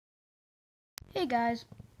Hey guys,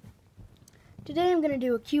 today I'm going to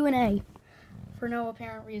do a Q&A for no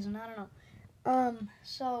apparent reason, I don't know.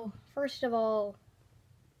 So first of all,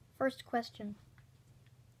 first question.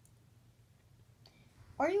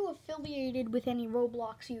 Are you affiliated with any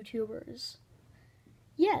Roblox YouTubers?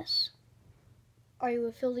 Yes. Are you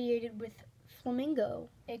affiliated with Flamingo,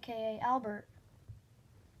 aka Albert?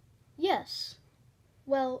 Yes.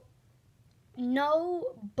 Well,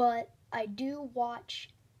 no, but I do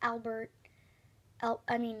watch Albert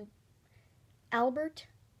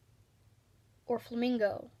or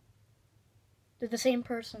Flamingo. They're the same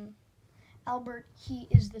person. Albert, he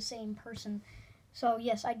is the same person. So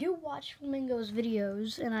yes, I do watch Flamingo's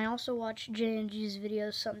videos, and I also watch JNG's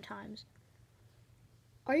videos sometimes.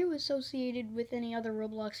 Are you associated with any other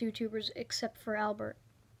Roblox YouTubers except for Albert?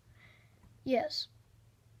 Yes.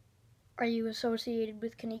 Are you associated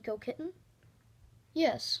with Kaneko Kitten?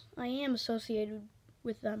 Yes, I am associated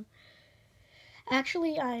with them.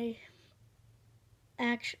 Actually, I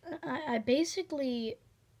basically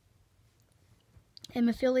am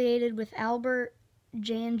affiliated with Albert,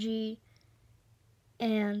 JNG,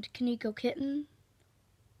 and Kaneko Kitten,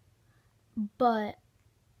 but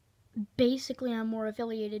basically I'm more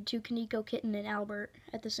affiliated to Kaneko Kitten and Albert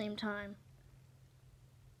at the same time.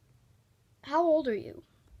 How old are you?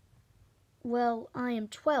 Well, I am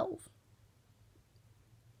 12.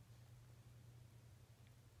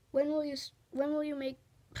 When will you make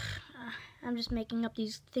I'm just making up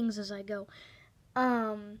these things as I go.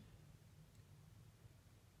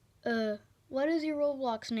 What is your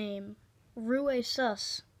Roblox name? Rue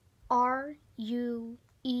Sus. RUEI_SUS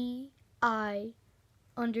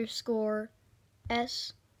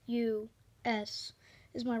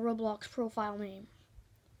is my Roblox profile name.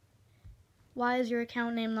 Why is your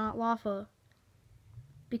account name not Lafa?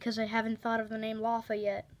 Because I haven't thought of the name Lafa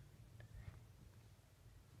yet.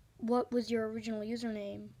 What was your original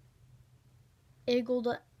username?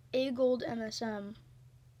 Agold MSM.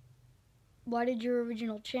 Why did your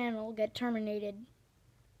original channel get terminated?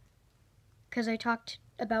 Because I talked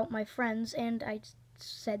about my friends and I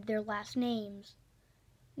said their last names.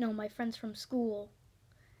 No, my friends from school.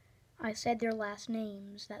 I said their last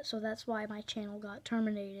names, so that's why my channel got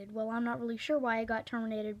terminated. Well, I'm not really sure why it got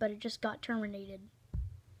terminated, but it just got terminated.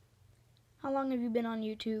 How long have you been on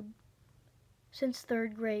YouTube? Since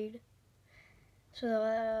 3rd grade.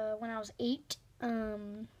 So, when I was 8,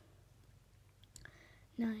 9,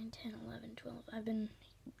 10, 11, 12. I've been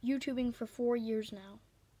YouTubing for 4 years now.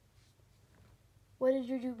 What did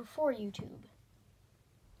you do before YouTube?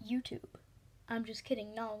 YouTube. I'm just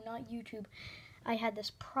kidding. No, not YouTube. I had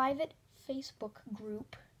this private Facebook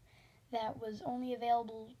group that was only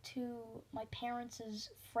available to my parents'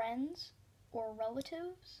 friends or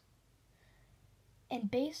relatives. And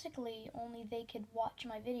basically, only they could watch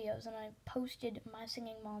my videos, and I posted My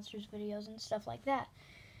Singing Monsters videos and stuff like that.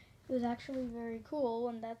 It was actually very cool,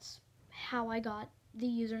 and that's how I got the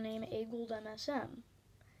username AgoldMSM.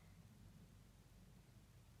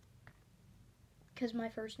 Because my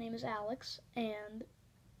first name is Alex, and,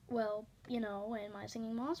 well, and My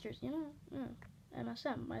Singing Monsters,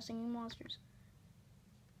 MSM, My Singing Monsters.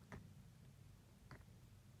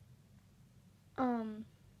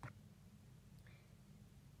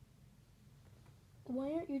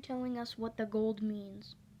 Why aren't you telling us what the gold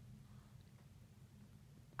means?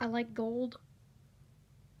 I like gold.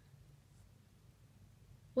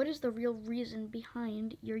 What is the real reason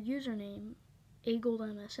behind your username,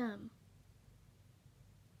 AgoldMSM?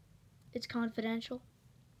 It's confidential,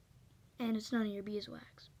 and it's none of your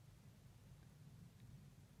beeswax.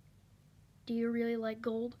 Do you really like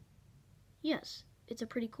gold? Yes, it's a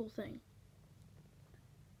pretty cool thing.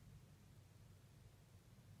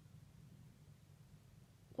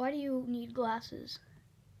 Why do you need glasses?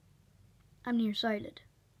 I'm nearsighted.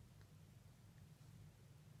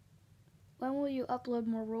 When will you upload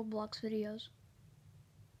more Roblox videos?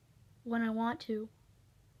 When I want to.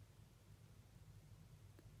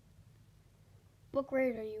 What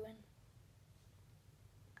grade are you in?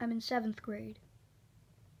 I'm in 7th grade.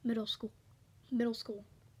 Middle school.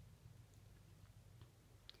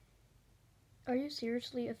 Are you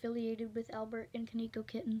seriously affiliated with Albert and Kaneko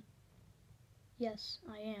Kitten? Yes,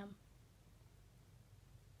 I am.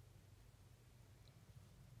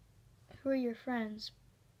 Who are your friends?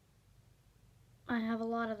 I have a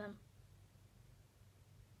lot of them.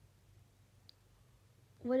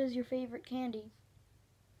 What is your favorite candy?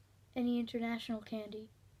 Any international candy?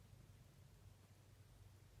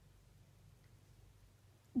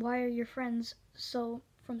 Why are your friends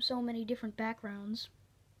from so many different backgrounds?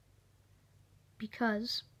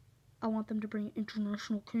 Because I want them to bring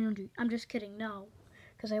international candy. I'm just kidding, no.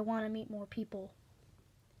 because I want to meet more people.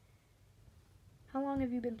 How long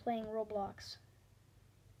have you been playing Roblox?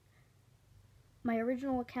 My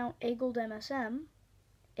original account, AgoldMSM,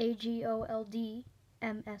 AGOLDMSM,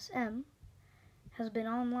 has been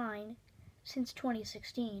online since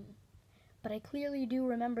 2016, but I clearly do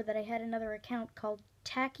remember that I had another account called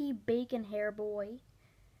Tacky Bacon Hair Boy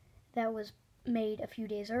that was made a few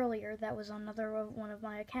days earlier. That was another one of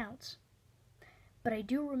my accounts. But I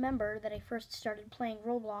do remember that I first started playing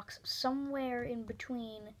Roblox somewhere in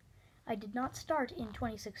between. I did not start in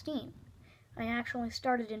 2016. I actually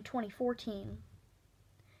started in 2014.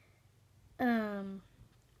 I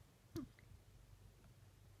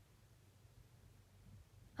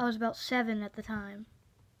was about 7 at the time.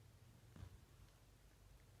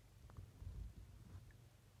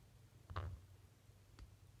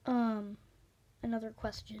 Another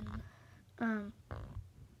question.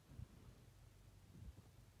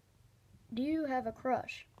 Do you have a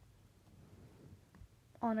crush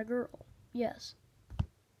on a girl? Yes.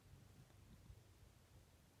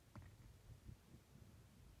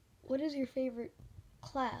 What is your favorite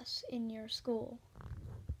class in your school?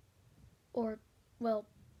 Or, well,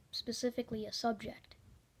 specifically a subject?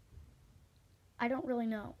 I don't really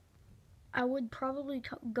know. I would probably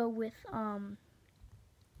go with, I'm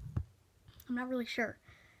not really sure.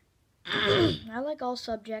 I like all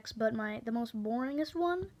subjects, but the most boringest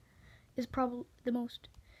one is probably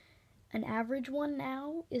an average one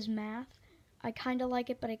now is math. I kind of like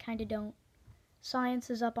it, but I kind of don't. Science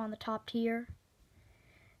is up on the top tier.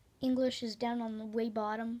 English is down on the way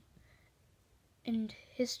bottom. And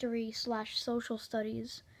history/social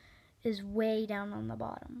studies is way down on the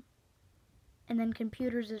bottom. And then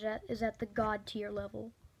computers is at the god tier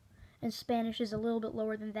level. And Spanish is a little bit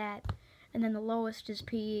lower than that. And then the lowest is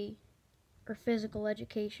PE, or physical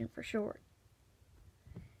education for short.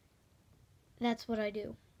 That's what I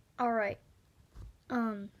do. Alright.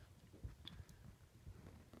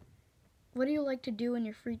 What do you like to do in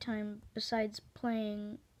your free time besides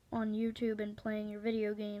playing on YouTube and playing your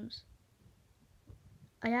video games?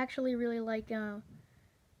 I actually really like, should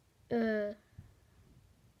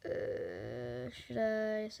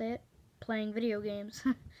I say it? Playing video games.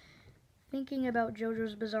 Thinking about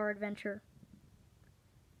JoJo's Bizarre Adventure.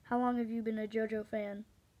 How long have you been a JoJo fan?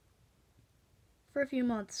 For a few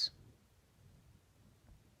months.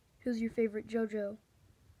 Who's your favorite JoJo?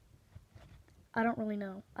 I don't really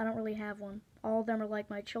know. I don't really have one. All of them are like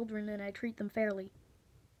my children and I treat them fairly.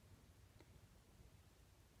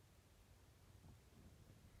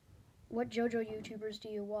 What JoJo YouTubers do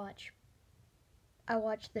you watch? I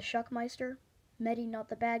watch The Shuckmeister, Medi Not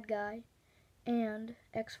the Bad Guy, and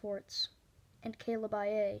X-Forts, and Caleb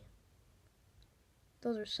IA.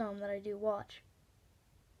 Those are some that I do watch.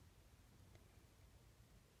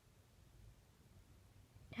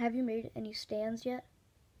 Have you made any stands yet?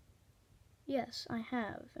 Yes, I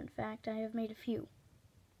have. In fact, I have made a few.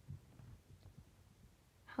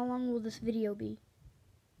 How long will this video be?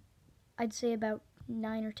 I'd say about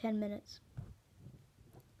 9 or 10 minutes.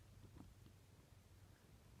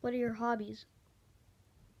 What are your hobbies?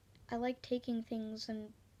 I like taking things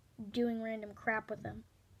and doing random crap with them.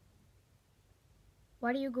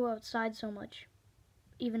 Why do you go outside so much,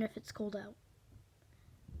 even if it's cold out?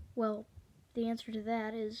 Well, the answer to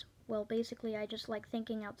that is, well, basically I just like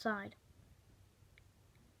thinking outside.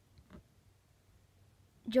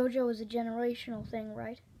 JoJo is a generational thing,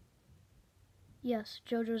 right? Yes,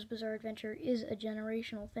 JoJo's Bizarre Adventure is a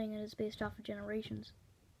generational thing and is based off of generations.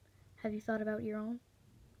 Have you thought about your own?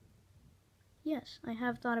 Yes, I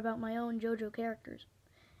have thought about my own JoJo characters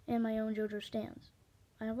and my own JoJo stands.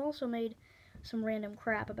 I have also made some random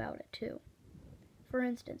crap about it too. For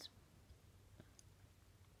instance,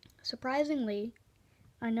 surprisingly,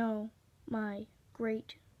 I know my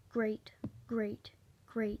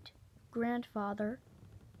great-great-great-great-grandfather,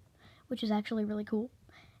 which is actually really cool,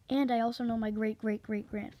 and I also know my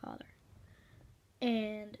great-great-great-grandfather.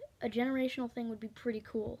 And a generational thing would be pretty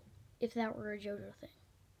cool if that were a JoJo thing.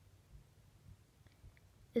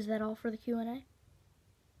 Is that all for the Q&A?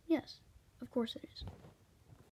 Yes, of course it is.